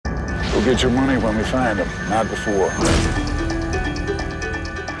We'll get your money when we find him, not before.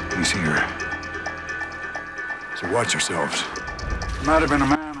 He's here. So watch yourselves. Might have been a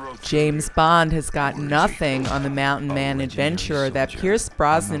man. James Bond has got nothing on the mountain man adventurer that Pierce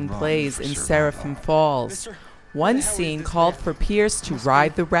Brosnan plays in Seraphim Falls. One scene called for Pierce to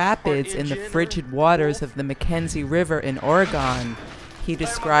ride the rapids in the frigid waters of the Mackenzie River in Oregon. He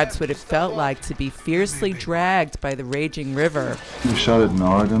describes what it felt like to be fiercely dragged by the raging river. We shot it in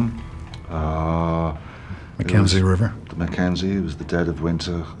Oregon. Mackenzie River? The Mackenzie. It was the dead of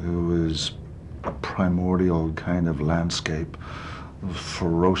winter. It was a primordial kind of landscape.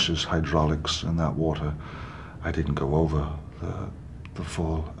 Ferocious hydraulics in that water. I didn't go over the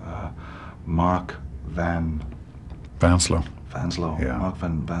full. Mark Vanselow. Yeah. Mark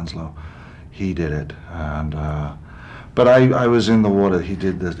Vanselow. He did it, and but I was in the water. He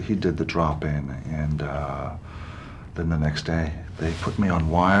did the drop in, and then the next day they put me on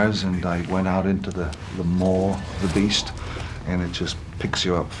wires, and I went out into the maw of the beast, and it just picks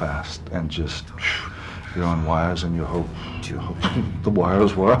you up fast, and just. You're on wires, and you hope the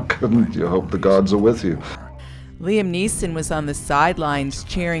wires work, and you hope the gods are with you. Liam Neeson was on the sidelines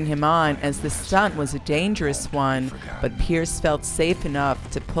cheering him on as the stunt was a dangerous one, but Pierce felt safe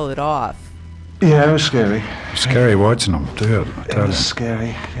enough to pull it off. Yeah, it was scary. Scary watching him do it. It was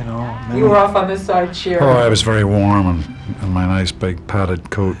scary, you know. You were off on the side cheering. Oh, I was very warm in my nice big padded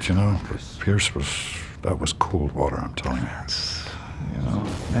coat, you know. But Pierce that was cold water, I'm telling you. You know,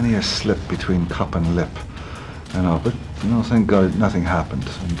 many a slip between cup and lip, you know, but, you know, thank God nothing happened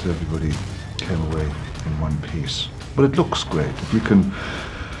and everybody came away in one piece. But it looks great. If you can,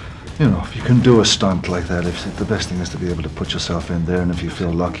 you know, if you can do a stunt like that, the best thing is to be able to put yourself in there, and if you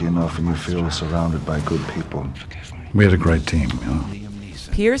feel lucky enough and you feel surrounded by good people. We had a great team, you know.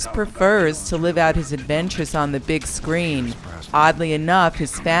 Pierce prefers to live out his adventures on the big screen. Oddly enough,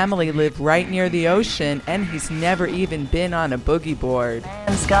 his family live right near the ocean, and he's never even been on a boogie board.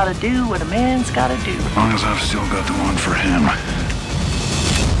 Man's gotta do what a man's gotta do. As long as I've still got the one for him.